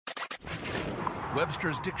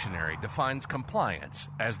Webster's dictionary defines compliance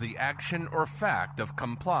as the action or fact of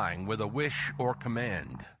complying with a wish or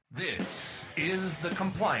command. This is the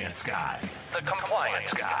Compliance Guy. The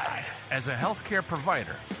Compliance Guy. As a healthcare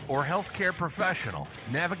provider or healthcare professional,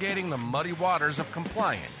 navigating the muddy waters of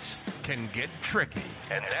compliance can get tricky.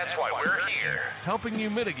 And that's why we're here, helping you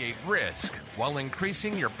mitigate risk while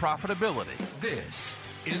increasing your profitability. This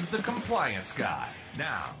is the Compliance Guy.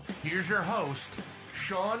 Now, here's your host,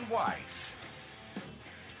 Sean Weiss.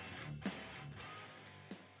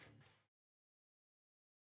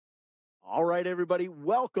 All right, everybody,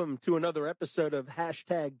 welcome to another episode of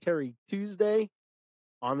Hashtag Terry Tuesday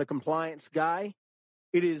on the Compliance Guy.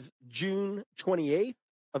 It is June 28th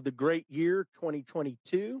of the great year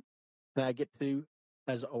 2022, and I get to,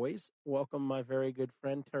 as always, welcome my very good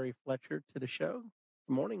friend Terry Fletcher to the show.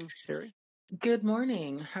 Good morning, Terry. Good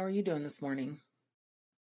morning. How are you doing this morning?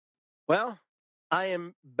 Well, I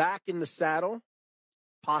am back in the saddle,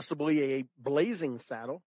 possibly a blazing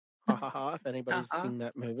saddle. Ha ha ha! If anybody's seen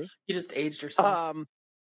that movie, you just aged yourself.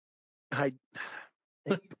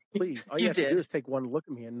 Please, all you have did. to do is take one look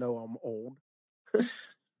at me and know I'm old.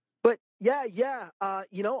 But yeah.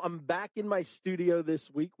 I'm back in my studio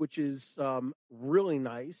this week, which is really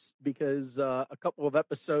nice because a couple of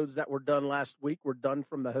episodes that were done last week were done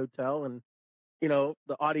from the hotel, and the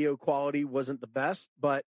audio quality wasn't the best,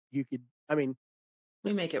 but we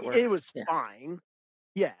make it work. It was fine.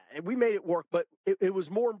 Yeah, we made it work, but it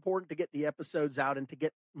was more important to get the episodes out and to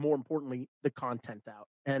get, more importantly, the content out.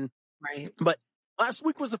 But last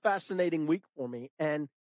week was a fascinating week for me, and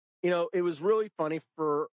it was really funny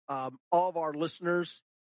for all of our listeners.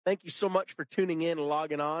 Thank you so much for tuning in and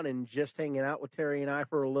logging on and just hanging out with Terry and I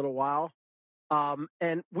for a little while.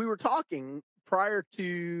 And we were talking prior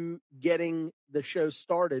to getting the show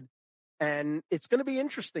started, and it's going to be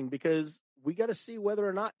interesting because we got to see whether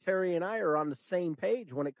or not Terry and I are on the same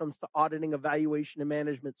page when it comes to auditing, evaluation, and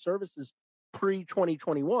management services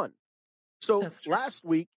pre-2021. So last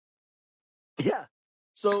week, I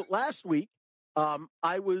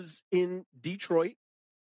was in Detroit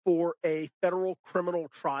for a federal criminal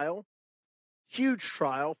trial, huge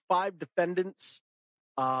trial, 5 defendants.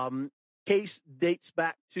 Case dates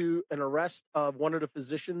back to an arrest of one of the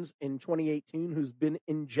physicians in 2018 who's been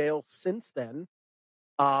in jail since then.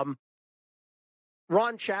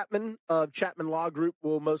 Ron Chapman of Chapman Law Group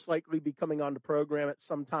will most likely be coming on the program at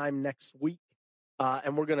some time next week.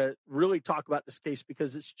 And we're going to really talk about this case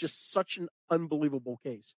because it's just such an unbelievable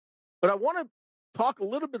case. But I want to talk a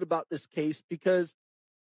little bit about this case because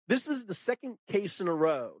this is the second case in a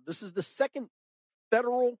row. This is the second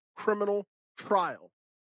federal criminal trial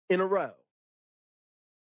in a row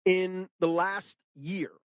in the last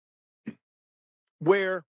year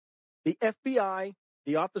where the FBI,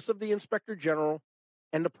 the Office of the Inspector General,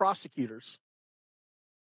 and the prosecutors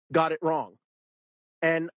got it wrong.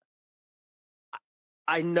 And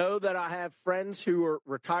I know that I have friends who are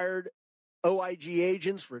retired OIG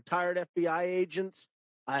agents, retired FBI agents.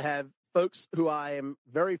 I have folks who I am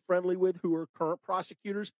very friendly with who are current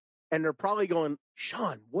prosecutors, and they're probably going,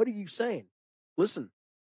 Sean, what are you saying? Listen,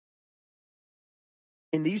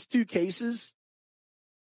 in these 2 cases,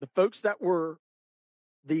 the folks that were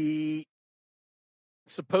the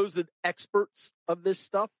supposed experts of this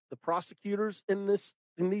stuff, the prosecutors in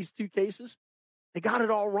these 2 cases, they got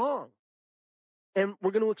it all wrong. And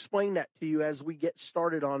we're going to explain that to you as we get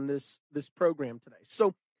started on this program today.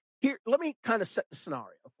 So here, let me kind of set the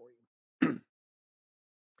scenario for you.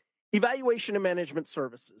 Evaluation and management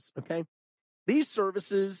services, okay? These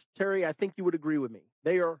services, Terry, I think you would agree with me,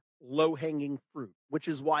 they are low-hanging fruit, which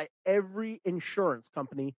is why every insurance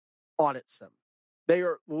company audits them. They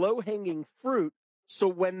are low-hanging fruit. So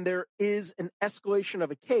when there is an escalation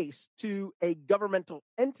of a case to a governmental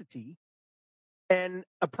entity and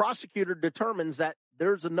a prosecutor determines that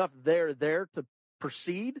there's enough there to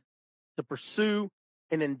proceed, to pursue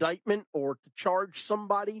an indictment or to charge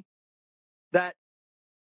somebody, that,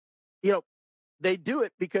 they do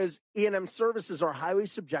it because E&M services are highly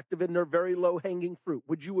subjective and they're very low-hanging fruit.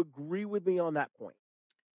 Would you agree with me on that point?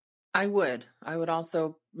 I would. I would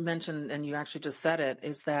also mention, and you actually just said it,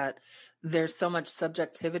 is that there's so much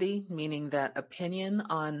subjectivity, meaning that opinion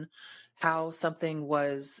on how something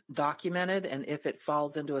was documented and if it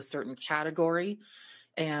falls into a certain category.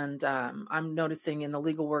 And I'm noticing in the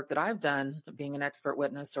legal work that I've done, being an expert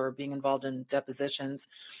witness or being involved in depositions,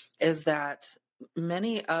 is that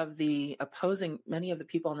many of the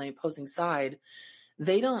people on the opposing side,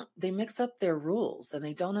 they mix up their rules and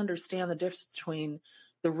they don't understand the difference between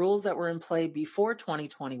the rules that were in play before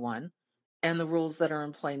 2021 and the rules that are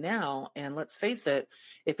in play now. And let's face it,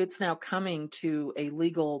 if it's now coming to a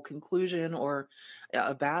legal conclusion or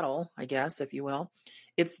a battle, I guess, if you will,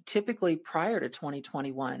 it's typically prior to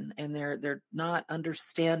 2021, and they're not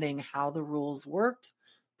understanding how the rules worked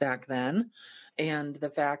back then, and the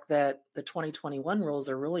fact that the 2021 rules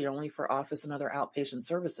are really only for office and other outpatient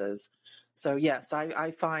services. So yes,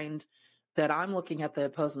 I find that I'm looking at the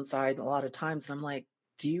opposing side a lot of times, and I'm like,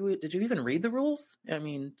 did you even read the rules? I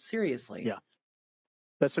mean, seriously. Yeah,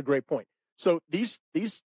 that's a great point. So this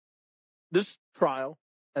trial,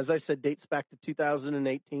 as I said, dates back to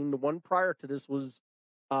 2018. The one prior to this was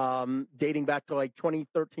dating back to like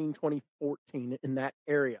 2013, 2014 in that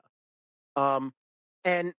area.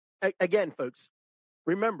 And again, folks,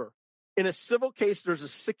 remember, in a civil case, there's a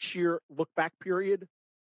 6-year look back period.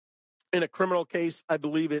 In a criminal case, I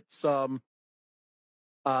believe it's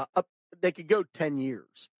they could go 10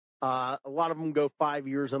 years. A lot of them go 5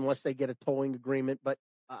 years unless they get a tolling agreement. But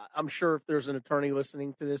I'm sure if there's an attorney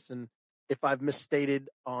listening to this, and if I've misstated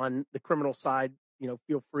on the criminal side,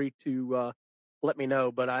 feel free to let me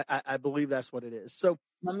know. But I believe that's what it is. So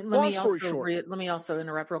let me also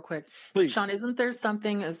interrupt real quick. Please. Sean, isn't there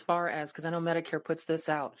something as far as, because I know Medicare puts this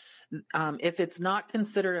out, if it's not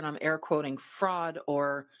considered, and I'm air quoting, fraud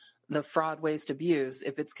or the fraud, waste, abuse,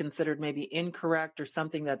 if it's considered maybe incorrect or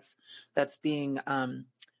something that's being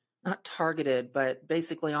not targeted, but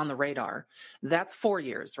basically on the radar, that's 4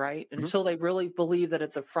 years, right? Mm-hmm. Until they really believe that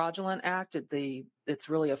it's a fraudulent act, it's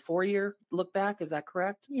really a 4-year look back. Is that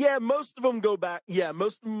correct? Yeah, most of them go back. Yeah,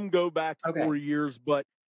 most of them go back 4 years, but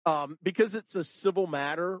because it's a civil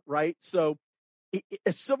matter, right? So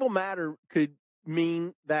a civil matter could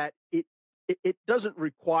mean that it doesn't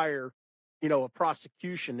require, a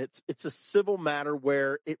prosecution. It's a civil matter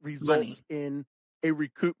where it results in a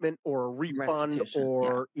recoupment or a refund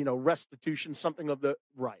or restitution, something of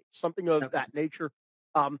that nature.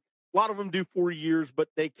 A lot of them do 4 years, but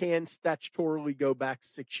they can statutorily go back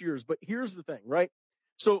 6 years. But here's the thing, right?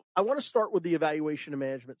 So I want to start with the evaluation of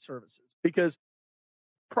management services, because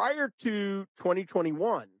prior to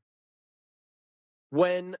 2021,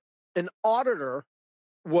 when an auditor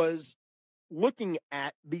was looking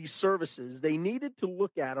at these services, they needed to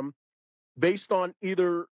look at them based on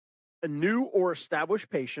either a new or established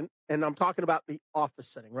patient. And I'm talking about the office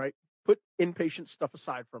setting, right? Put inpatient stuff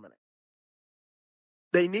aside for a minute.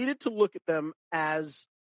 They needed to look at them as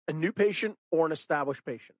a new patient or an established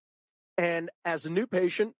patient. And as a new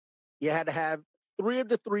patient, you had to have 3 of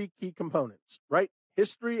the 3 key components, right?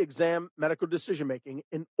 History, exam, medical decision-making,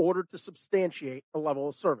 in order to substantiate a level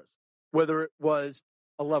of service, whether it was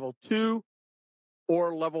a level 2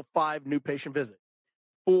 or a level 5 new patient visit.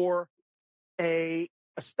 For a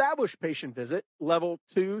established patient visit, level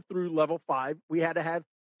 2 through level 5, we had to have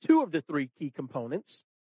 2 of the 3 key components.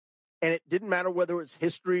 And it didn't matter whether it was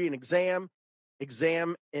history and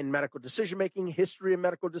exam and medical decision-making, history and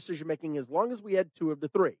medical decision-making, as long as we had 2 of the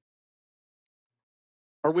 3.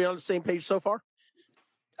 Are we on the same page so far?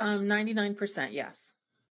 99%, yes.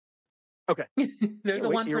 Okay. There's a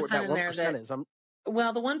 1% in there that...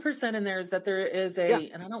 Well, the 1% in there is that there is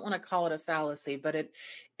and I don't want to call it a fallacy, but it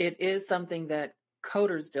is something that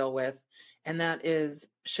coders deal with, and that is,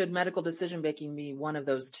 should medical decision-making be one of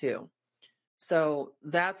those 2? So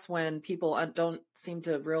that's when people don't seem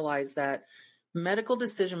to realize that medical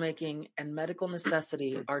decision-making and medical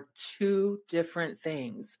necessity are 2 different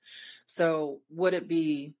things. So would it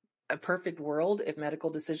be a perfect world if medical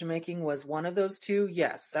decision-making was one of those 2?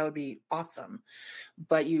 Yes, that would be awesome.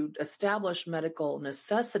 But you establish medical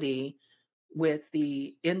necessity with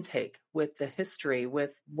the intake, with the history,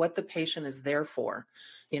 with what the patient is there for,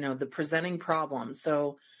 the presenting problem.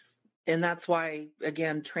 So, and that's why,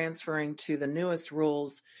 again, transferring to the newest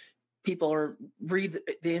rules, people read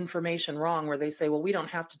the information wrong, where they say, well, we don't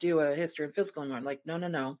have to do a history and physical anymore. Like,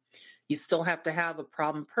 no. You still have to have a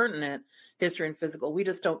problem pertinent history and physical. We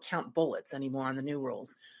just don't count bullets anymore on the new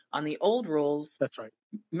rules. On the old rules, that's right.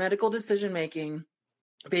 Medical decision-making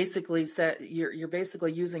basically you're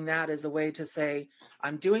basically using that as a way to say,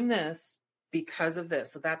 I'm doing this because of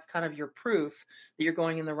this. So that's kind of your proof that you're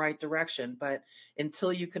going in the right direction. But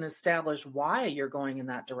until you can establish why you're going in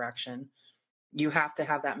that direction, you have to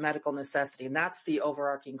have that medical necessity. And that's the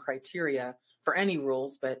overarching criteria for any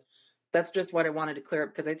rules. But that's just what I wanted to clear up,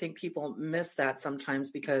 because I think people miss that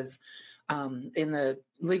sometimes, because in the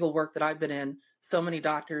legal work that I've been in, so many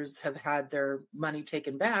doctors have had their money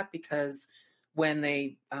taken back because when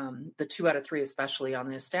they, the 2 out of 3, especially on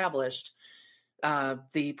the established,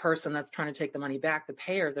 the person that's trying to take the money back, the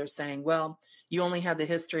payer, they're saying, well, you only had the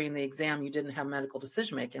history and the exam, you didn't have medical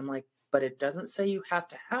decision-making. I'm like, but it doesn't say you have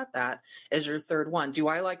to have that as your third one. Do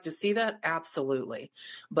I like to see that? Absolutely.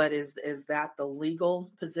 But is that the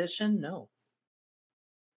legal position? No.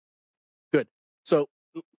 Good. So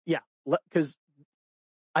yeah, because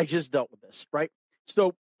I just dealt with this, right?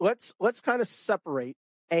 So let's kind of separate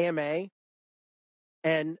AMA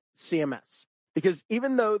and CMS, because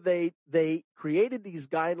even though they created these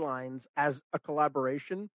guidelines as a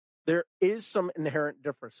collaboration, there is some inherent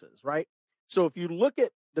differences, right? So if you look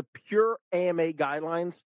at the pure AMA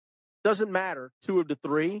guidelines, doesn't matter, 2 of the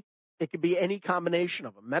 3, it could be any combination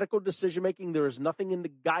of them. Medical decision making, there is nothing in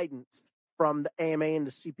the guidance from the AMA and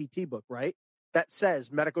the CPT book, right, that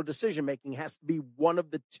says medical decision making has to be one of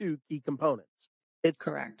the 2 key components. It's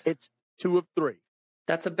correct. It's 2 of 3.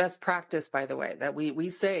 That's a best practice, by the way, that we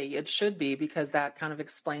say it should be, because that kind of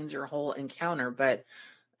explains your whole encounter. But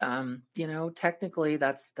technically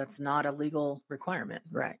that's not a legal requirement,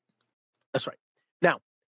 right? That's right. Now,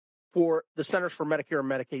 for the Centers for Medicare and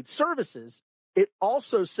Medicaid Services, it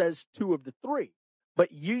also says 2 of the 3,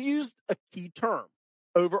 but you used a key term,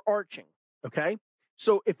 overarching. Okay.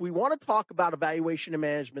 So if we want to talk about evaluation and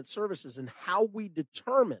management services and how we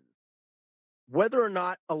determine whether or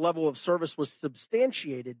not a level of service was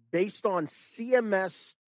substantiated based on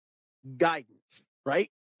CMS guidance, right?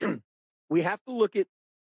 We have to look at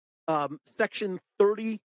section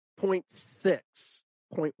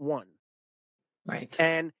 30.6.1. Right.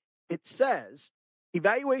 And it says,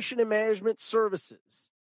 evaluation and management services,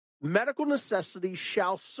 medical necessity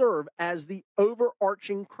shall serve as the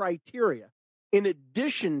overarching criteria in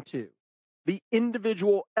addition to the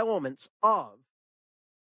individual elements of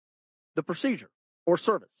the procedure or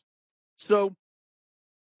service. So,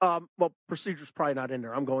 procedure's probably not in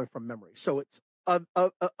there. I'm going from memory. So it's of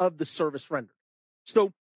the service rendered.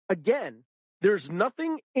 So again, there's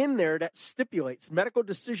nothing in there that stipulates medical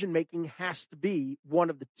decision making has to be one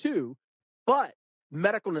of the 2, but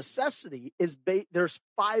medical necessity is there's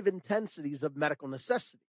 5 intensities of medical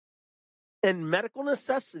necessity. And medical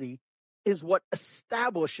necessity is what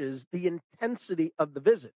establishes the intensity of the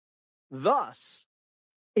visit. Thus,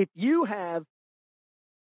 if you have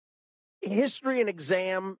history and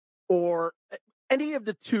exam or any of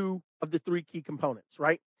the 2 of the 3 key components,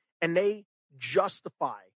 right? And they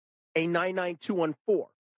justify a 99214.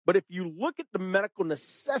 But if you look at the medical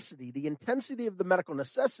necessity, the intensity of the medical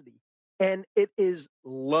necessity, and it is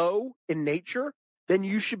low in nature, then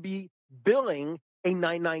you should be billing a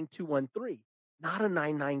 99213, not a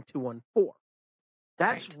 99214.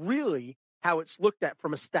 That's right. Really how it's looked at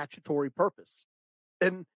from a statutory purpose.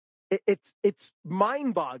 And it's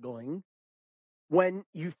mind-boggling when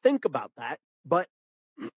you think about that. But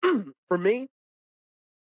for me,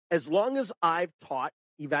 as long as I've taught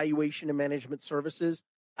evaluation and management services,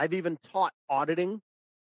 I've even taught auditing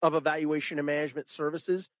of evaluation and management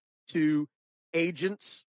services to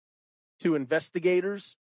agents, to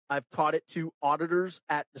investigators. I've taught it to auditors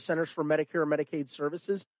at the Centers for Medicare and Medicaid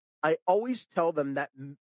Services. I always tell them that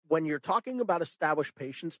when you're talking about established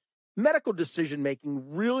patients, medical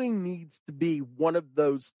decision-making really needs to be one of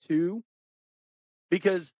those 2,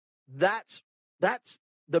 because that's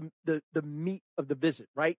the meat of the visit,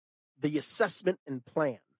 right? The assessment and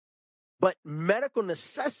plan. But medical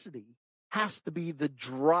necessity has to be the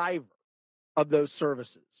driver of those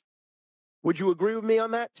services. Would you agree with me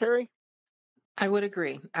on that, Terry? I would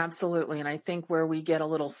agree. Absolutely. And I think where we get a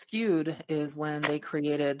little skewed is when they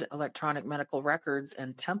created electronic medical records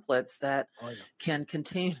and templates that can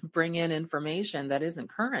continue to bring in information that isn't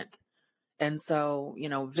current. And so,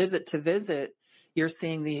 visit to visit, you're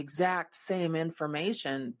seeing the exact same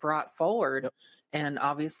information brought forward. Yep. And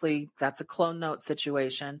obviously that's a clone note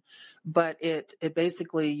situation, but it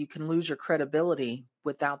basically, you can lose your credibility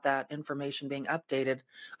without that information being updated.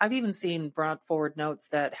 I've even seen brought forward notes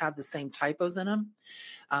that have the same typos in them,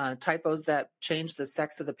 typos that change the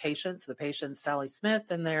sex of the patient. So the patient's Sally Smith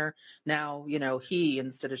and they're now, he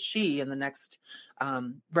instead of she in the next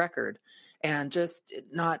record. And just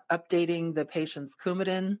not updating the patient's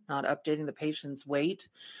Coumadin, not updating the patient's weight.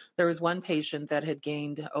 There was one patient that had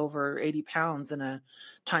gained over 80 pounds in a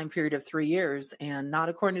time period of 3 years, and not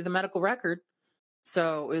according to the medical record.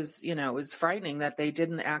 So it was frightening that they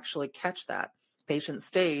didn't actually catch that. Patient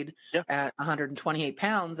stayed at 128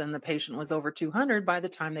 pounds, and the patient was over 200 by the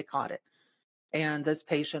time they caught it. And this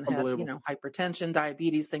patient had, hypertension,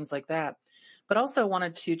 diabetes, things like that. But also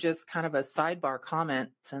wanted to just kind of a sidebar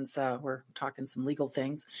comment, since we're talking some legal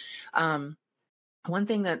things. One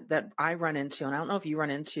thing that I run into, and I don't know if you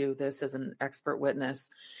run into this as an expert witness,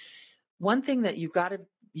 one thing that you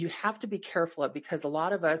have to be careful of, because a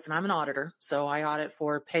lot of us, and I'm an auditor, so I audit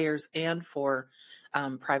for payers and for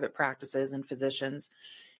private practices and physicians.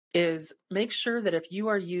 is make sure that if you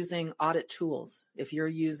are using audit tools, if you're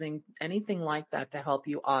using anything like that to help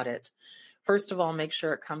you audit, first of all, make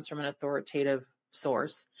sure it comes from an authoritative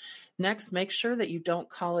source. Next, make sure that you don't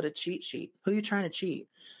call it a cheat sheet. Who are you trying to cheat?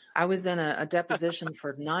 I was in a deposition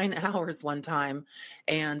for 9 hours one time,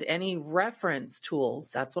 and any reference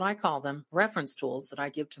tools, that's what I call them, reference tools that I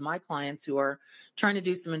give to my clients who are trying to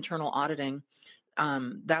do some internal auditing.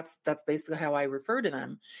 That's basically how I refer to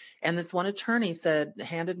them. And this one attorney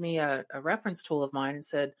handed me a reference tool of mine and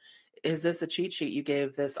said, "Is this a cheat sheet you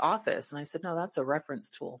gave this office?" And I said, "No, that's a reference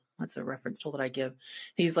tool. That's a reference tool that I give."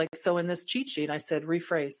 He's like, "So in this cheat sheet," I said,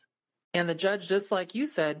 "rephrase." And the judge, just like you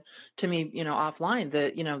said to me, offline,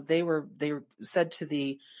 that, they said to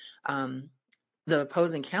the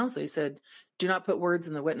opposing counsel, he said, "Do not put words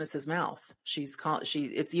in the witness's mouth."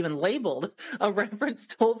 It's even labeled a reference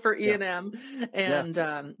tool for E&M. And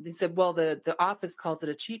they said, "Well, the office calls it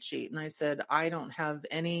a cheat sheet." And I said, "I don't have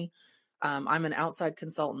any, I'm an outside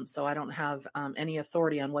consultant, so I don't have any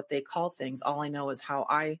authority on what they call things. All I know is how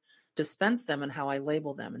I dispense them and how I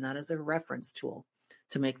label them. And that is a reference tool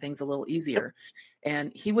to make things a little easier."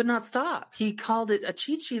 And he would not stop. He called it a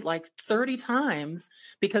cheat sheet like 30 times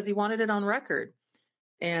because he wanted it on record.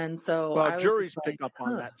 And so I was juries like, pick up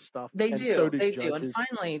on that stuff. They and do. So do They judges. do. And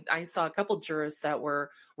finally, I saw a couple jurists that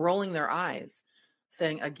were rolling their eyes,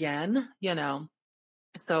 saying, "Again,"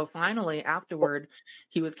 So finally, afterward,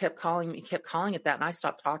 he kept calling it that, and I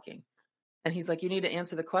stopped talking. And he's like, "You need to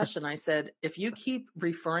answer the question." I said, "If you keep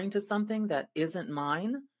referring to something that isn't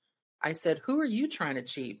mine," I said, "who are you trying to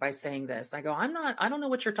cheat by saying this?" I go, I don't know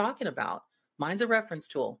what you're talking about. Mine's a reference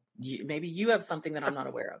tool. Maybe you have something that I'm not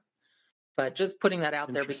aware of." But just putting that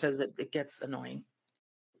out there because it gets annoying.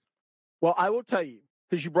 Well, I will tell you,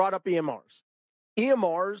 because you brought up EMRs.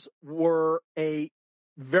 EMRs were a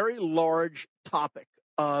very large topic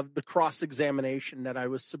of the cross-examination that I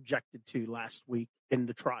was subjected to last week in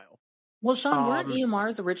the trial. Well, Sean, weren't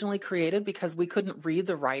EMRs originally created because we couldn't read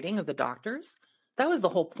the writing of the doctors? That was the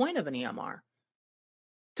whole point of an EMR,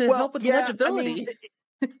 to help with legibility.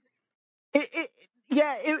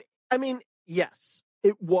 Yes,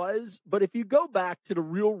 it was. But if you go back to the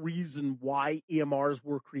real reason why EMRs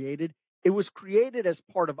were created, it was created as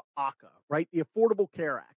part of ACA, right? The Affordable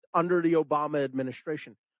Care Act under the Obama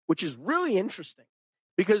administration, which is really interesting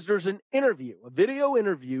because there's a video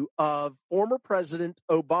interview of former President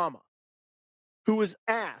Obama, who was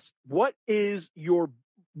asked, what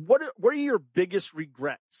are your biggest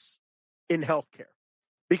regrets in healthcare?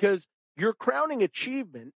 Because your crowning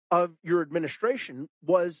achievement of your administration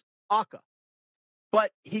was ACA.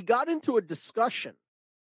 But he got into a discussion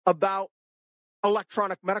about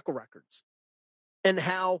electronic medical records and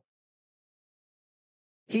how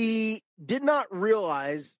he did not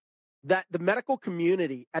realize that the medical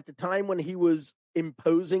community at the time when he was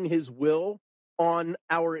imposing his will on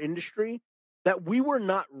our industry, that we were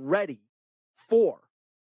not ready for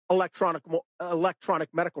electronic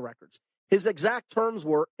medical records. His exact terms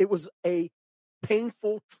were, it was a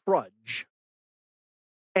painful trudge.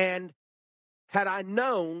 And had I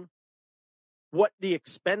known what the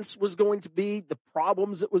expense was going to be, the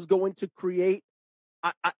problems it was going to create,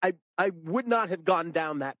 I would not have gone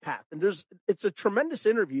down that path. And it's a tremendous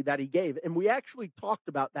interview that he gave. And we actually talked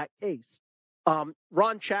about that case.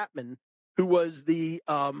 Ron Chapman, who was the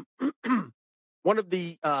one of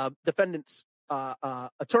the defendant's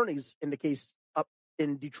attorneys in the case up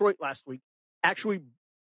in Detroit last week, actually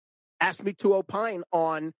asked me to opine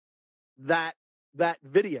on that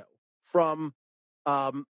video from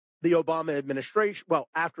the Obama administration, well,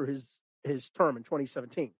 after his term in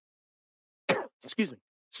 2017. Excuse me.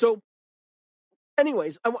 So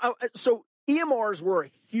anyways, so EMRs were a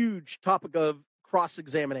huge topic of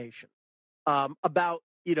cross-examination about,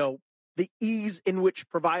 the ease in which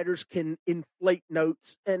providers can inflate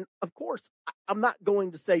notes. And of course, I'm not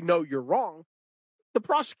going to say, no, you're wrong. The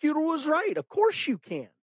prosecutor was right. Of course you can.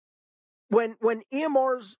 When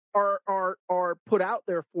EMRs are put out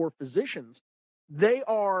there for physicians, they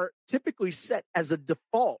are typically set as a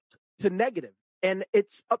default to negative. And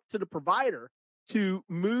it's up to the provider to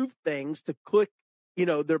move things, to click,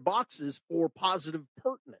 their boxes for positive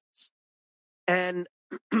pertinence. And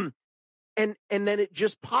and then it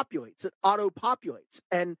just populates, it auto-populates.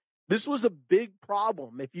 And this was a big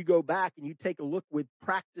problem. If you go back and you take a look with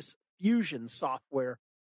Practice Fusion software,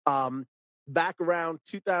 back around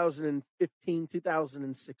 2015,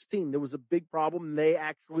 2016, there was a big problem. They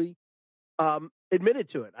actually admitted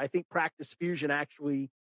to it. I think Practice Fusion actually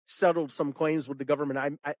settled some claims with the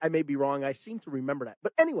government. I may be wrong. I seem to remember that.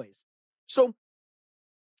 But anyways, so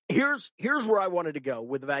here's where I wanted to go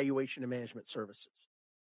with evaluation and management services.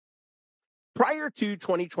 prior to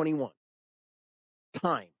 2021,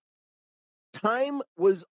 time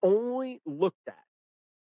was only looked at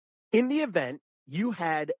in the event you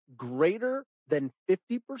had greater than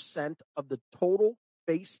 50% of the total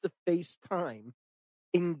face-to-face time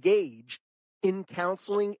engaged in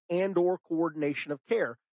counseling and or coordination of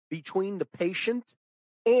care between the patient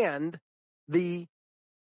and the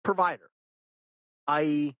provider,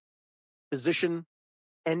 i.e. physician,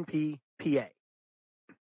 NP, PA.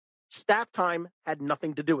 Staff time had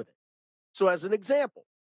nothing to do with it. So as an example,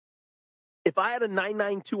 if I had a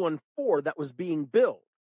 99214 that was being billed,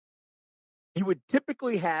 you would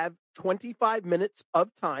typically have 25 minutes of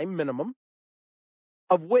time minimum,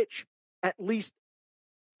 of which at least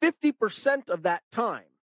 50% of that time,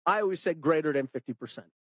 I always said greater than 50%.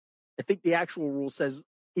 I think the actual rule says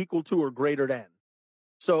equal to or greater than.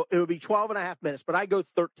 So it would be 12 and a half minutes, but I go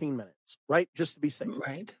 13 minutes, right? Just to be safe.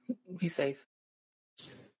 Right. Be safe.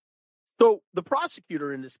 So the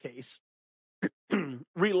prosecutor in this case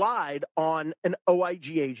relied on an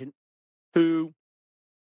OIG agent who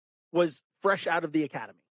was fresh out of the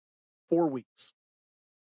academy, 4 weeks.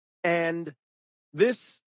 And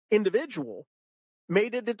this individual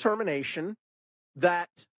made a determination that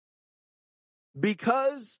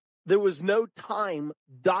because there was no time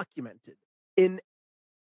documented in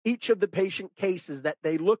each of the patient cases that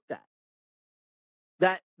they looked at,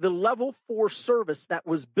 that the level 4 service that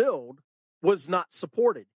was billed was not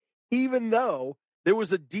supported, even though there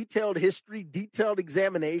was a detailed history, detailed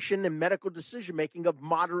examination, and medical decision-making of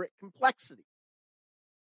moderate complexity.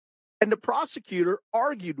 And the prosecutor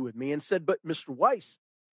argued with me and said, but Mr. Weiss,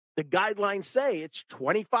 the guidelines say it's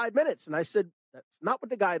 25 minutes. And I said, that's not what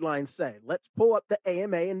the guidelines say. Let's pull up the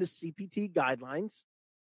AMA and the CPT guidelines,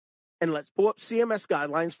 and let's pull up CMS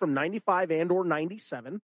guidelines from 95 and or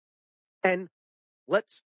 97, and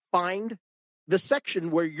let's find the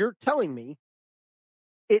section where you're telling me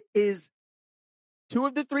it is 2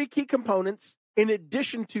 of the 3 key components in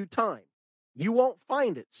addition to time. You won't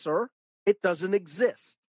find it, sir. It doesn't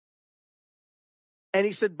exist. And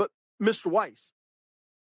he said, but Mr. Weiss,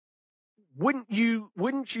 wouldn't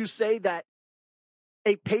you say that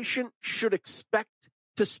a patient should expect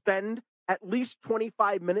to spend at least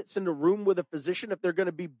 25 minutes in the room with a physician if they're going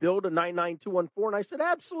to be billed a 99214? And I said,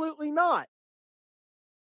 absolutely not.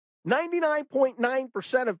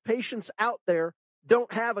 99.9% of patients out there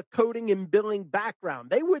don't have a coding and billing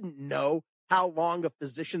background. They wouldn't know how long a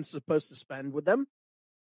physician's supposed to spend with them.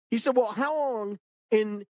 He said, well, how long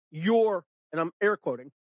in your, and I'm air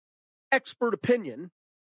quoting, expert opinion,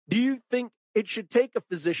 do you think it should take a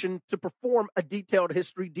physician to perform a detailed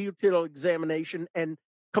history, detailed examination, and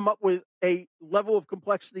come up with a level of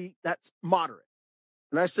complexity that's moderate?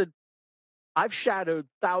 And I said, I've shadowed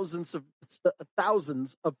thousands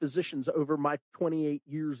of physicians over my 28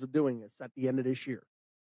 years of doing this at the end of this year.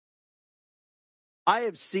 I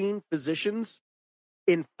have seen physicians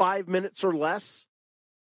in 5 minutes or less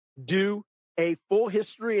do a full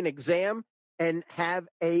history and exam and have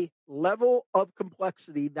a level of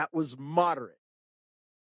complexity that was moderate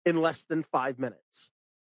in less than 5 minutes.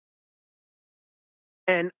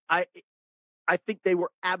 And I think they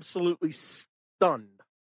were absolutely stunned.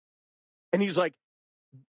 And he's like,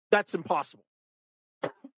 that's impossible.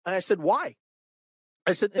 And I said, why?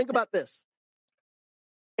 I said, think about this.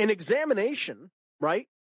 An examination, right?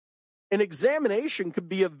 An examination could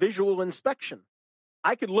be a visual inspection.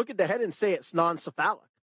 I could look at the head and say it's non-cephalic.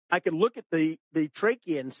 I could look at the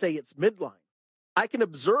trachea and say it's midline. I can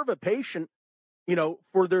observe a patient,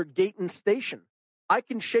 for their gait and station. I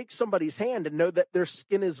can shake somebody's hand and know that their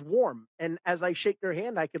skin is warm. And as I shake their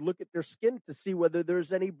hand, I can look at their skin to see whether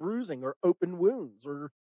there's any bruising or open wounds or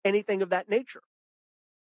anything of that nature.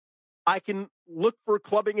 I can look for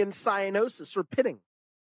clubbing and cyanosis or pitting.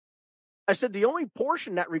 I said, the only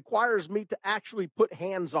portion that requires me to actually put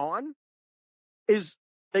hands on is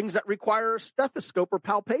things that require a stethoscope or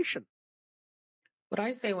palpation. What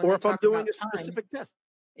I say when or they if I'm talk doing about a specific test.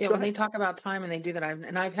 Yeah, Go when ahead. they talk about time and they do that,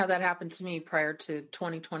 I've had that happen to me prior to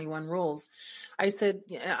 2021 rules. I said,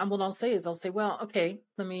 what I'll say is, well, okay,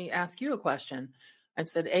 let me ask you a question. I've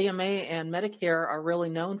said AMA and Medicare are really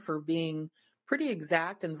known for being pretty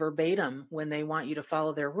exact and verbatim when they want you to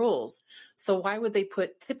follow their rules. So why would they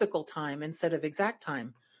put typical time instead of exact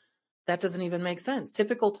time? That doesn't even make sense.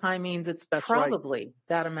 Typical time means it's probably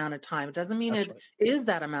that amount of time. It doesn't mean it is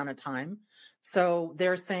that amount of time. So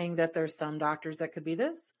they're saying that there's some doctors that could be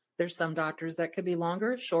this. There's some doctors that could be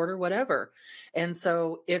longer, shorter, whatever. And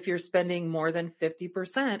so if you're spending more than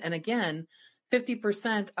 50%, and again,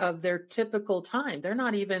 50% of their typical time, they're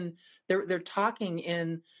not even, they're talking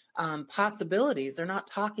in possibilities. They're not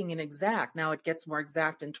talking in exact. Now it gets more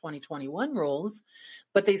exact in 2021 rules,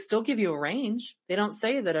 but they still give you a range. They don't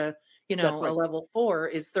say that a level 4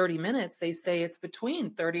 is 30 minutes. They say it's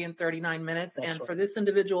between 30 and 39 minutes. That's and right. For this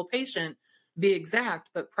individual patient, be exact.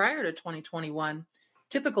 But prior to 2021,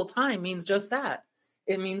 typical time means just that.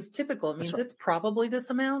 It means typical. It means it's probably this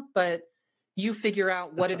amount, but you figure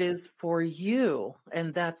out what it is for you.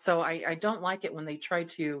 And that's so I don't like it when they try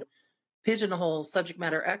to pigeonhole subject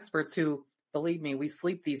matter experts who, believe me, we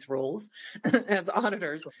sleep these rules as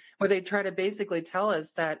auditors, where they try to basically tell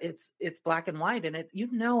us that it's black and white, and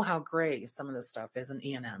how gray some of this stuff is in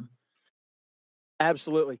E&M.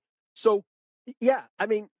 Absolutely. So, yeah, I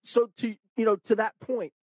mean, so to that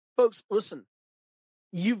point, folks, listen,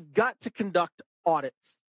 you've got to conduct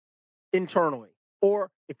audits internally, or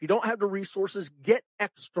if you don't have the resources, get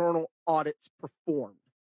external audits performed,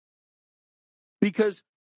 because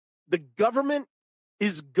the government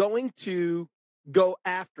is going to go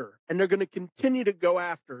after, and they're going to continue to go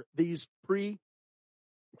after these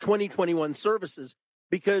pre-2021 services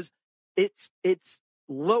because it's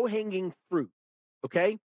low-hanging fruit,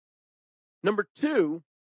 okay? Number 2,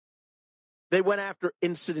 they went after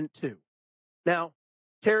incident 2. Now,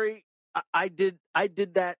 Terry, I did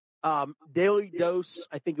that daily dose.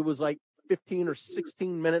 I think it was like 15 or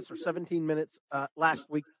 16 minutes or 17 minutes last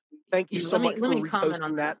week. Thank you so much for reposting comment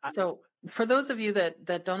on that. So for those of you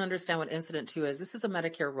that don't understand what Incident 2 is, this is a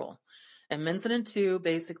Medicare rule. And Incident 2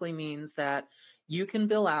 basically means that you can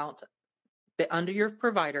bill out under your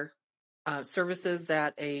provider services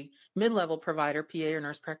that a mid-level provider, PA or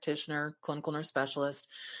nurse practitioner, clinical nurse specialist,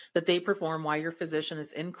 that they perform while your physician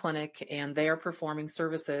is in clinic, and they are performing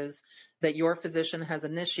services that your physician has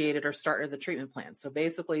initiated or started the treatment plan. So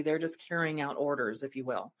basically, they're just carrying out orders, if you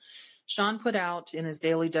will. Sean put out in his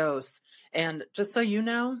daily dose, and just so you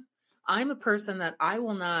know, I'm a person that I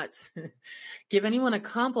will not give anyone a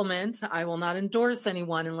compliment. I will not endorse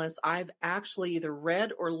anyone unless I've actually either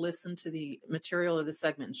read or listened to the material or the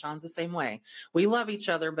segment. And Sean's the same way. We love each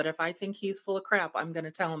other, but if I think he's full of crap, I'm going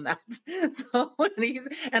to tell him that. So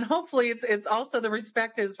and hopefully it's also the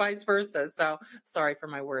respect is vice versa. So sorry for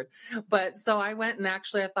my word. But so I went and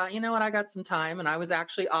actually I thought, you know what, I got some time, and I was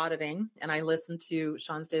actually auditing, and I listened to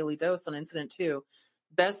Sean's daily dose on Incident 2.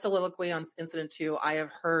 Best soliloquy on Incident 2 I have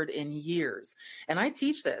heard in years. And I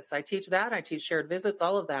teach this. I teach that. I teach shared visits,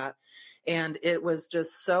 all of that. And it was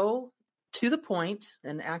just so to the point.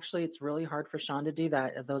 And actually, it's really hard for Sean to do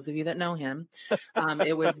that. Those of you that know him,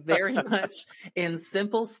 it was very much in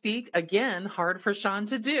simple speak. Again, hard for Sean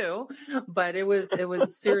to do, but it was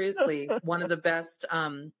seriously one of the best,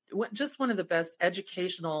 just one of the best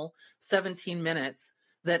educational 17 minutes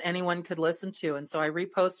that anyone could listen to. And so I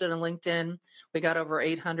reposted on LinkedIn. We got over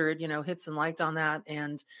 800, hits and liked on that.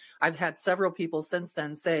 And I've had several people since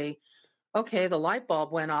then say, okay, the light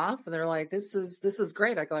bulb went off. And they're like, this is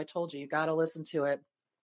great. I go, I told you got to listen to it.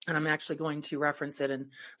 And I'm actually going to reference it in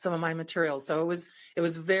some of my materials. So it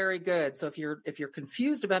was very good. So if you're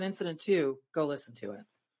confused about Incident 2, go listen to it.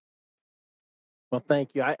 Well,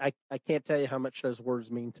 thank you. I can't tell you how much those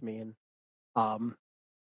words mean to me. And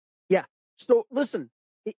yeah. So listen,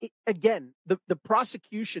 again, the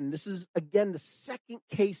prosecution, this is, again, the second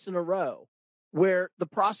case in a row where the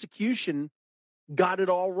prosecution got it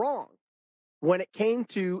all wrong when it came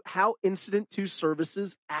to how Incident 2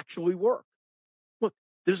 services actually work. Look,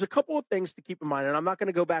 there's a couple of things to keep in mind, and I'm not going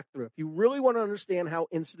to go back through. If you really want to understand how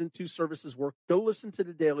Incident 2 services work, go listen to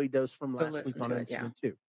the daily dose from last week on Incident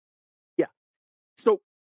 2. Yeah. So,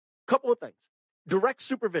 a couple of things. Direct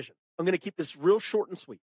supervision. I'm going to keep this real short and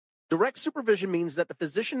sweet. Direct supervision means that the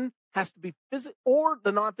physician has to be or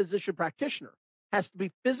the non-physician practitioner has to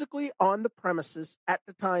be physically on the premises at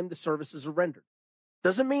the time the services are rendered.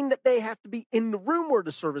 Doesn't mean that they have to be in the room where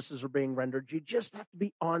the services are being rendered. You just have to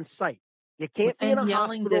be on site. You can't be in a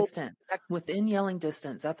yelling hospital. Distance. Within yelling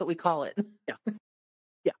distance. That's what we call it. Yeah.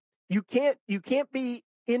 Yeah. You can't be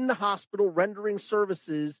in the hospital rendering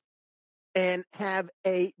services and have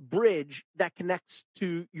a bridge that connects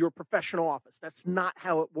to your professional office. That's not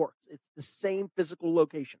how it works. It's the same physical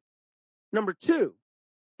location. Number 2,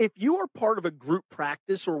 if you are part of a group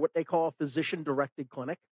practice or what they call a physician-directed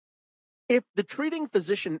clinic, if the treating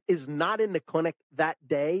physician is not in the clinic that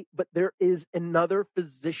day, but there is another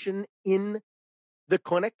physician in the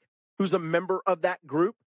clinic who's a member of that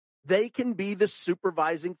group, they can be the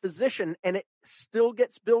supervising physician, and it still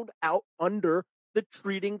gets billed out under the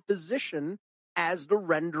treating physician as the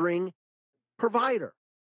rendering provider.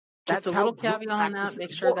 Just a little caveat on that.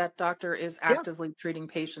 Make sure that doctor is actively treating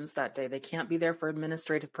patients that day. They can't be there for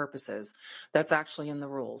administrative purposes. That's actually in the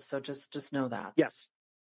rules. So just know that. Yes,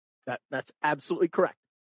 that's absolutely correct.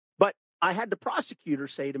 I had the prosecutor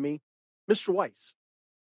say to me, Mr. Weiss,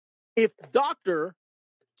 if Dr.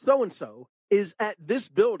 So-and-so is at this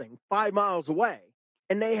building 5 miles away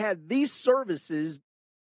and they have these services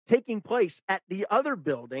taking place at the other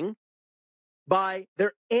building by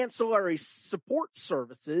their ancillary support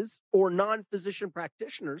services or non-physician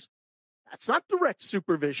practitioners, that's not direct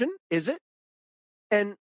supervision, is it?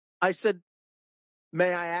 And I said,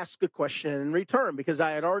 may I ask a question in return? Because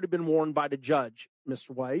I had already been warned by the judge,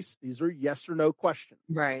 Mr. Weiss, these are yes or no questions.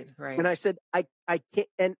 Right. And I said, I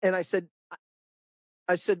can't, and I said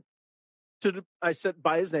by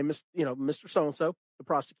his name, Mr. So-and-so, the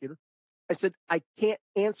prosecutor, I said, I can't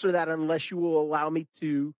answer that unless you will allow me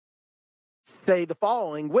to say the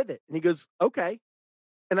following with it. And he goes, okay.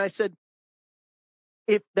 And I said,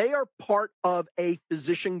 if they are part of a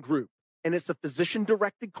physician group and it's a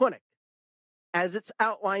physician-directed clinic, as it's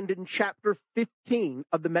outlined in Chapter 15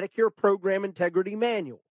 of the Medicare Program Integrity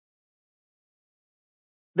Manual,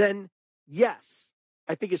 then yes,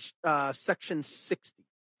 I think it's Section 60.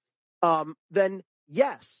 Then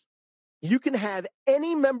yes, you can have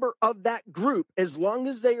any member of that group as long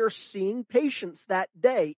as they are seeing patients that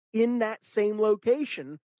day in that same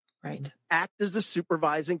location, right, act as the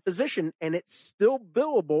supervising physician, and it's still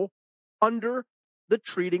billable under the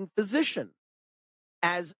treating physician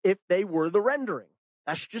as if they were the rendering.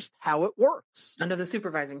 That's just how it works. Under the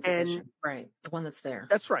supervising physician, right, the one that's there.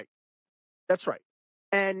 That's right.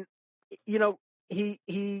 And,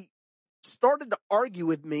 he started to argue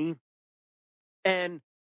with me, and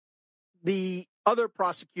the other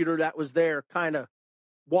prosecutor that was there kind of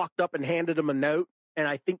walked up and handed him a note, and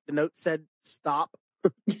I think the note said stop,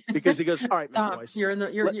 because he goes, all right, stop. Mr. Weiss,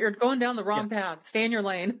 you're going down the wrong path. Stay in your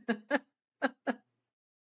lane.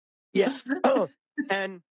 Yeah.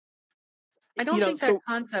 And I don't think that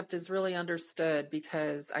concept is really understood,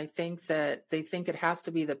 because I think that they think it has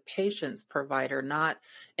to be the patient's provider, not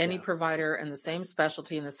any provider in the same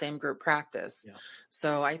specialty in the same group practice. Yeah.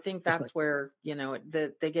 So I think that's where,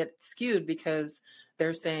 they get skewed, because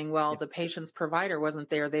they're saying, well, the patient's provider wasn't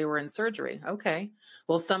there. They were in surgery. Okay.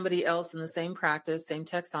 Well, somebody else in the same practice, same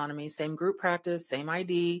taxonomy, same group practice, same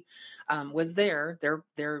ID, was there.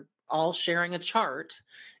 They're all sharing a chart,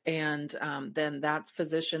 and then that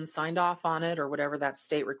physician signed off on it, or whatever that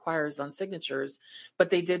state requires on signatures. But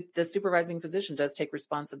the supervising physician does take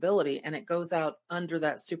responsibility, and it goes out under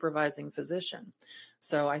that supervising physician.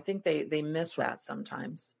 So I think they miss that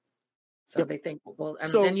sometimes. So they think, well,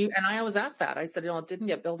 and I always ask that. I said, it didn't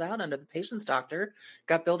get billed out under the patient's doctor,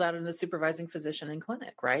 got billed out under the supervising physician in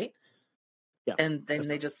clinic, right? Yeah. And then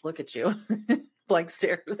they just look at you like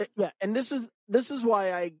stares. Yeah. And this is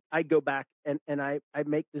why I go back and I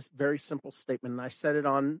make this very simple statement. And I said it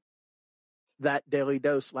on that Daily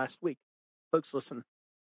Dose last week. Folks, listen,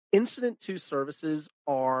 Incident 2 services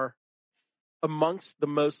are amongst the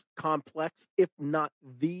most complex, if not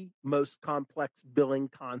the most complex billing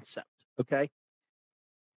concept. Okay.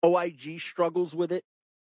 OIG struggles with it.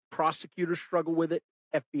 Prosecutors struggle with it.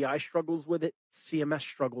 FBI struggles with it. CMS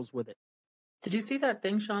struggles with it. Did you see that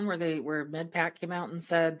thing, Sean, where MedPAC came out and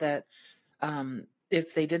said that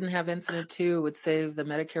if they didn't have Incident 2, it would save the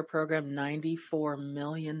Medicare program $94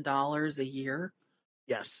 million a year?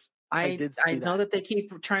 Yes. I know that they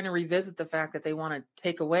keep trying to revisit the fact that they want to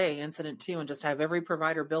take away Incident 2 and just have every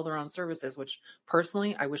provider bill their own services, which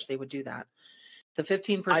personally, I wish they would do that. The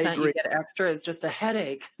 15% you get extra is just a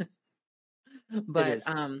headache. But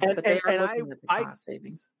they are looking at the cost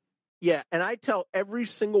savings. Yeah, and I tell every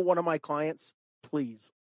single one of my clients,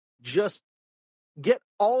 please, just get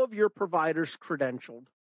all of your providers credentialed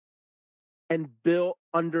and bill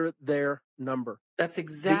under their number. That's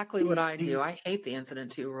exactly what I do. I hate the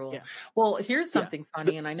Incident 2 rule. Yeah. Well, here's something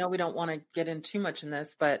funny, and I know we don't want to get in too much in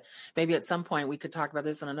this, but maybe at some point we could talk about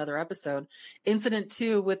this in another episode. Incident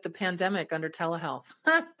 2 with the pandemic under telehealth.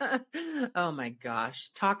 Oh my gosh.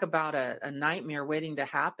 Talk about a nightmare waiting to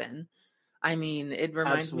happen. I mean, it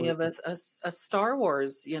reminds me of a Star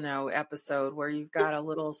Wars, episode where you've got a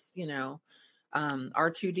little,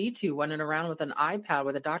 R2-D2 running around with an iPad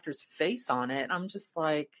with a doctor's face on it. I'm just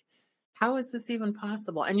like, how is this even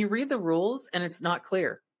possible? And you read the rules and it's not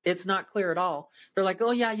clear. It's not clear at all. They're like,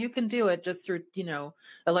 oh yeah, you can do it just through,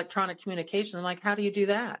 electronic communication. I'm like, how do you do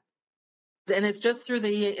that? And it's just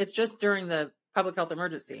during the public health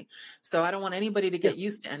emergency. So I don't want anybody to get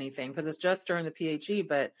used to anything, because it's just during the PHE,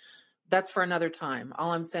 but that's for another time.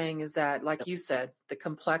 All I'm saying is that, like you said, the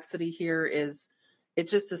complexity here is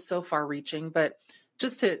so far reaching. But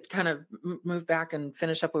just to kind of move back and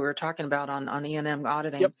finish up what we were talking about on E&M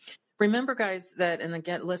auditing, remember, guys, that, and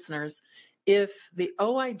again, listeners, if the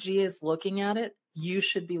OIG is looking at it, you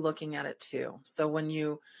should be looking at it too. So when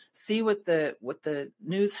you see what the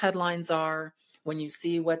news headlines are, when you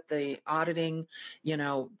see what the auditing,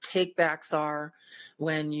 takebacks are,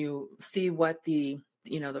 when you see what the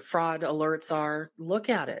the fraud alerts are, look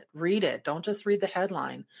at it, read it. Don't just read the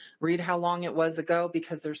headline. Read how long it was ago,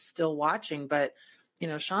 because they're still watching. But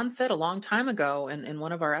Sean said a long time ago in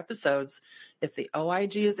one of our episodes, if the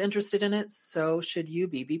OIG is interested in it, so should you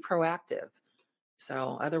be. Be proactive.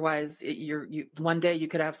 So otherwise, you one day you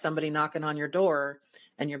could have somebody knocking on your door,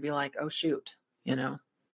 and you'll be like, oh shoot, Yeah,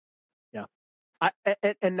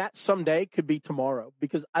 and that someday could be tomorrow,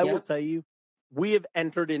 because I will tell you, we have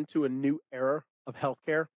entered into a new era of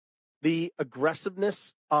healthcare. The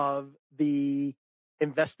aggressiveness of the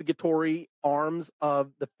investigatory arms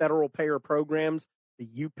of the federal payer programs, the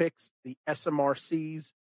UPICs, the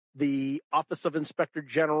SMRCs, the Office of Inspector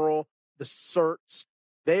General, the CERTs,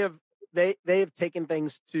 they have taken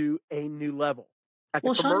things to a new level.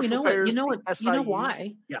 Well, Sean, you know what? You know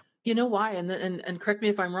why? Yeah. You know why? And correct me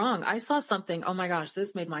if I'm wrong. I saw something. Oh my gosh,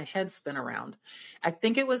 this made my head spin around. I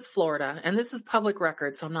think it was Florida, and this is public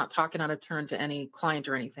record, so I'm not talking out of turn to any client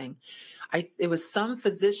or anything. It was some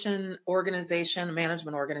physician organization,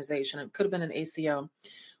 management organization. It could have been an ACO,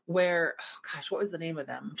 where, oh gosh, what was the name of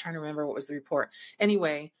them? I'm trying to remember what was the report.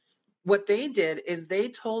 Anyway, what they did is they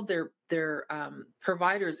told their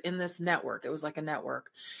providers in this network, it was like a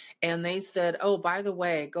network, and they said, oh, by the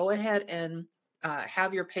way, go ahead and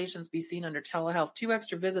have your patients be seen under telehealth 2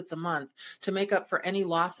 extra visits a month to make up for any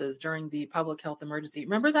losses during the public health emergency.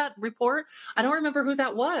 Remember that report? I don't remember who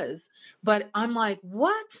that was, but I'm like,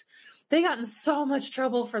 what? They got in so much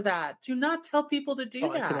trouble for that. Do not tell people to do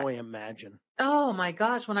that. I can only imagine. Oh my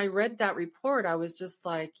gosh. When I read that report, I was just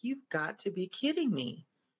like, you've got to be kidding me.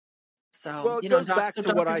 So, it goes back to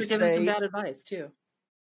what I say. Doctors are giving some bad advice too.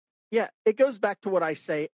 Yeah, it goes back to what I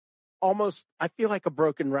say. Almost, I feel like a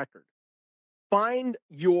broken record. Find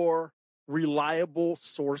your reliable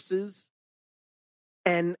sources,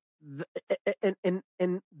 and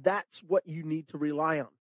that's what you need to rely on.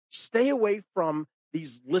 Stay away from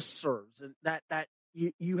these listservs, and that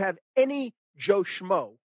you have any Joe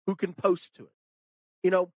Schmo who can post to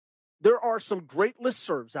it. There are some great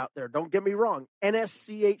listservs out there. Don't get me wrong.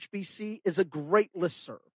 NSCHBC is a great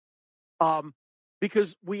listserv,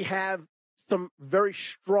 because we have some very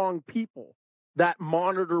strong people that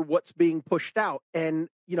monitor what's being pushed out. And,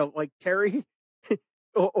 like Terry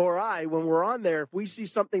or I, when we're on there, if we see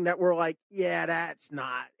something that we're like, yeah, that's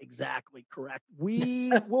not exactly correct,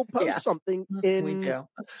 we will post something in.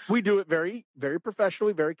 We do it very, very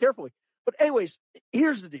professionally, very carefully. But anyways,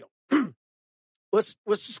 here's the deal. Let's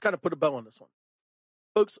just kind of put a bow on this one.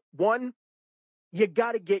 Folks, one, you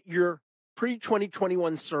got to get your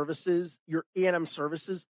pre-2021 services, your E&M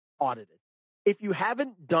services audited. If you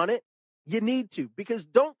haven't done it, you need to, because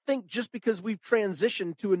don't think just because we've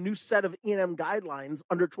transitioned to a new set of E&M guidelines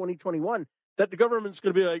under 2021 that the government's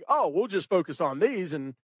going to be like, oh, we'll just focus on these,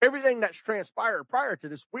 and everything that's transpired prior to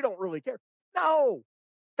this, we don't really care. No,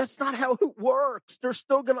 that's not how it works. They're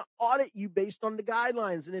still going to audit you based on the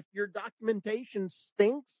guidelines. And if your documentation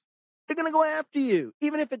stinks, they're going to go after you.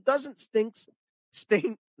 Even if it doesn't stinks.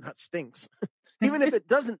 Even if it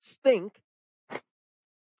doesn't stink,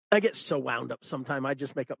 I get so wound up sometimes. I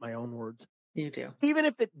just make up my own words. You do. Even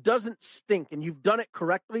if it doesn't stink and you've done it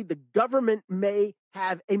correctly, the government may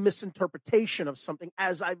have a misinterpretation of something,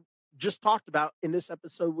 as I've just talked about in this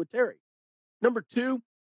episode with Terry. Number two,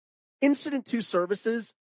 Incident to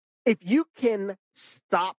services. If you can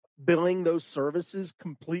stop billing those services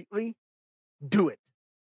completely, do it.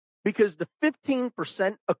 Because the 15%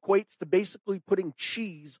 equates to basically putting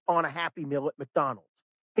cheese on a Happy Meal at McDonald's.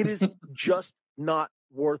 It is just not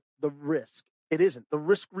worth the risk. It isn't. The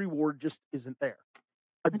risk reward just isn't there.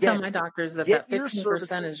 Again, I tell my doctors that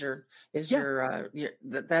 15%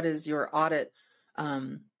 that is your audit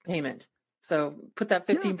payment. So put that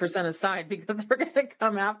 15% aside, because they're going to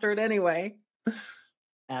come after it anyway.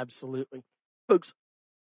 Absolutely. Folks,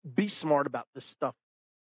 be smart about this stuff.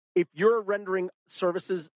 If you're rendering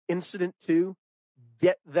services incident to,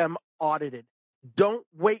 get them audited. Don't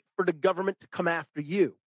wait for the government to come after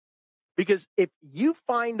you. Because if you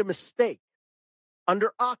find a mistake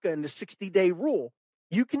under ACA and the 60-day rule,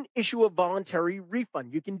 you can issue a voluntary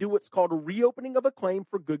refund. You can do what's called a reopening of a claim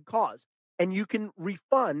for good cause, and you can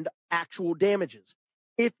refund actual damages.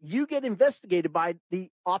 If you get investigated by the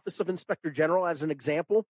Office of Inspector General, as an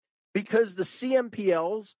example, because the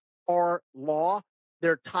CMPLs are law,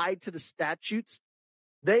 they're tied to the statutes,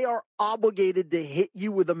 they are obligated to hit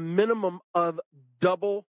you with a minimum of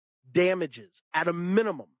double damages at a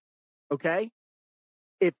minimum. Okay?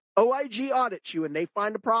 If OIG audits you and they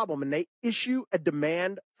find a problem and they issue a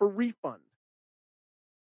demand for refund,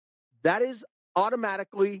 that is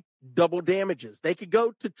automatically double damages. They could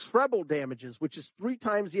go to treble damages, which is 3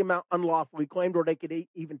 times the amount unlawfully claimed, or they could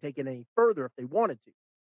even take it any further if they wanted to.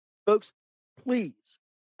 Folks, please,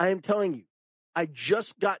 I am telling you, I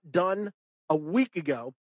just got done a week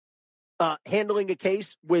ago handling a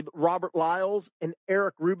case with Robert Lyles and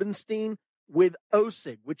Eric Rubenstein with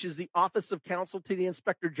OSIG, which is the Office of Counsel to the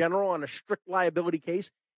Inspector General, on a strict liability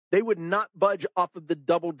case. They would not budge off of the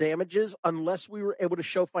double damages unless we were able to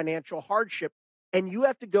show financial hardship. And you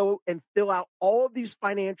have to go and fill out all of these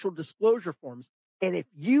financial disclosure forms. And if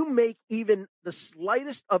you make even the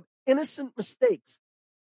slightest of innocent mistakes,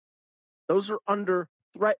 those are under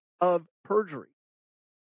threat of perjury.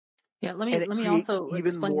 Yeah, let me also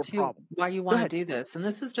explain to you why you want to do this. And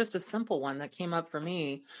this is just a simple one that came up for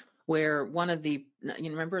me, where one of the, you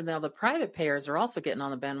remember now the private payers are also getting on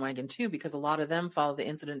the bandwagon too, because a lot of them follow the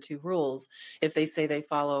Incident to rules if they say they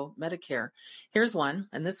follow Medicare. Here's one,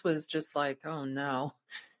 and this was just like, oh no.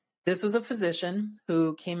 This was a physician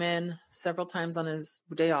who came in several times on his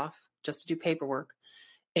day off just to do paperwork,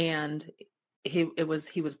 and he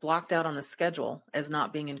was blocked out on the schedule as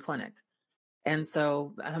not being in clinic. And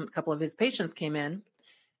so a couple of his patients came in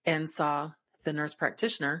and saw the nurse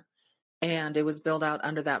practitioner, and it was billed out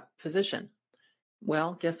under that physician.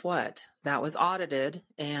 Well, guess what? That was audited,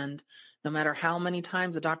 and no matter how many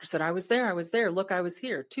times the doctor said, I was there, look, I was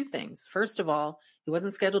here. 2 things. First of all, he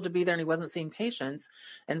wasn't scheduled to be there and he wasn't seeing patients.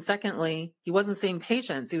 And secondly, he wasn't seeing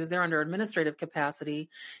patients. He was there under administrative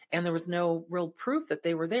capacity, and there was no real proof that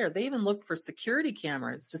they were there. They even looked for security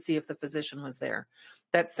cameras to see if the physician was there.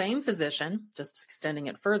 That same physician, just extending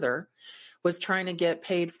it further, was trying to get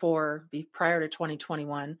paid for, prior to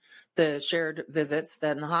 2021, the shared visits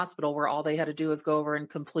that in the hospital where all they had to do was go over and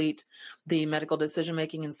complete the medical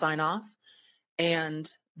decision-making and sign off.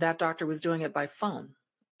 And that doctor was doing it by phone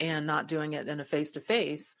and not doing it in a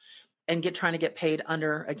face-to-face, and trying to get paid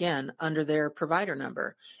under their provider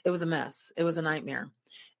number. It was a mess. It was a nightmare.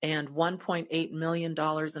 And $1.8 million in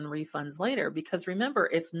refunds later, because remember,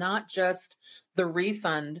 it's not just the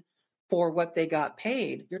refund for what they got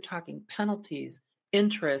paid. You're talking penalties,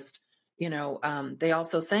 interest, they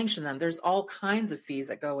also sanction them. There's all kinds of fees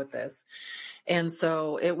that go with this. And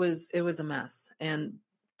so it was a mess. And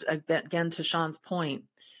again, to Sean's point,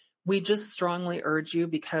 we just strongly urge you,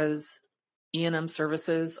 because E&M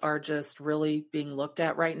services are just really being looked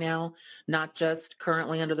at right now, not just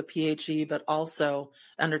currently under the PHE, but also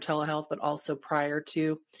under telehealth, but also prior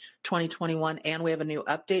to 2021. And we have a new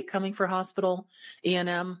update coming for hospital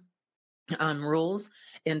E&M rules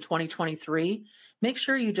in 2023. Make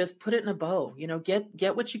sure you just put it in a bow,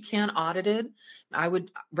 get what you can audited. I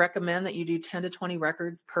would recommend that you do 10 to 20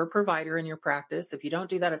 records per provider in your practice. If you don't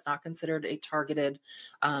do that, it's not considered a targeted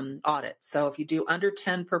audit. So if you do under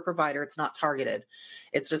 10 per provider, it's not targeted.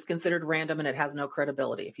 It's just considered random and it has no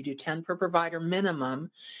credibility. If you do 10 per provider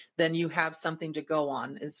minimum, then you have something to go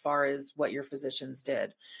on as far as what your physicians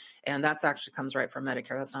did. And that's actually comes right from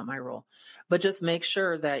Medicare. That's not my rule. But just make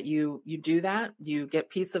sure that you do that. You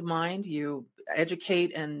get peace of mind. You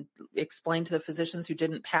educate and explain to the physicians who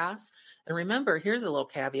didn't pass. And remember, here's a little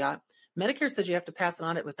caveat. Medicare says you have to pass an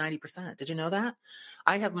audit with 90%. Did you know that?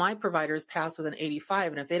 I have my providers pass with an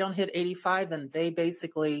 85. And if they don't hit 85, then they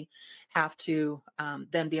basically have to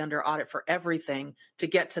then be under audit for everything to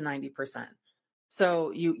get to 90%.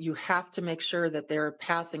 So you have to make sure that they're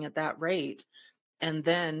passing at that rate, and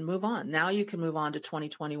then move on. Now you can move on to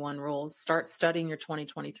 2021 rules, start studying your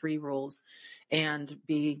 2023 rules, and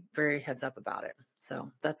be very heads up about it.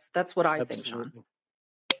 So that's what I think, Sean.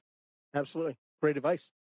 Absolutely. Great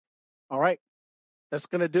advice. All right. That's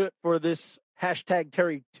going to do it for this hashtag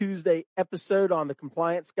Terry Tuesday episode on the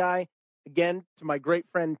Compliance Guy. Again, to my great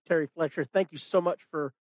friend, Terry Fletcher, thank you so much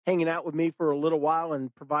for hanging out with me for a little while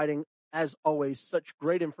and providing, as always, such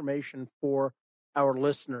great information for our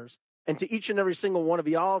listeners. And to each and every single one of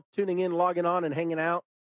y'all tuning in, logging on, and hanging out,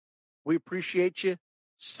 we appreciate you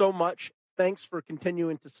so much. Thanks for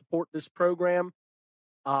continuing to support this program.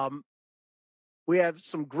 We have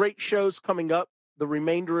some great shows coming up the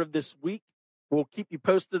remainder of this week. We'll keep you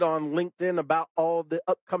posted on LinkedIn about all the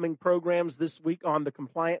upcoming programs this week on the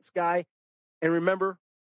Compliance Guy. And remember,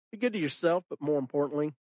 be good to yourself, but more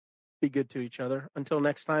importantly, be good to each other. Until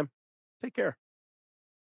next time, take care.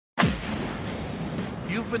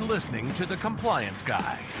 You've been listening to The Compliance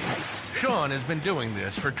Guy. Sean has been doing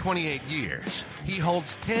this for 28 years. He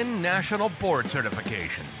holds 10 national board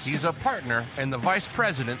certifications. He's a partner and the vice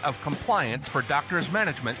president of compliance for Doctors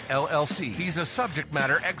Management, LLC. He's a subject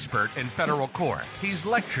matter expert in federal court. He's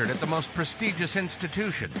lectured at the most prestigious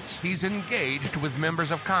institutions. He's engaged with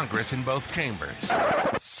members of Congress in both chambers.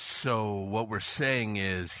 So what we're saying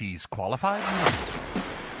is he's qualified?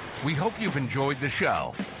 We hope you've enjoyed the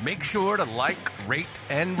show. Make sure to like, rate,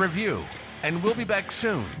 and review. And we'll be back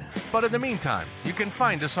soon. But in the meantime, you can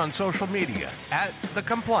find us on social media at The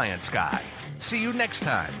Compliance Guy. See you next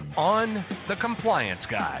time on The Compliance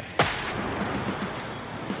Guy.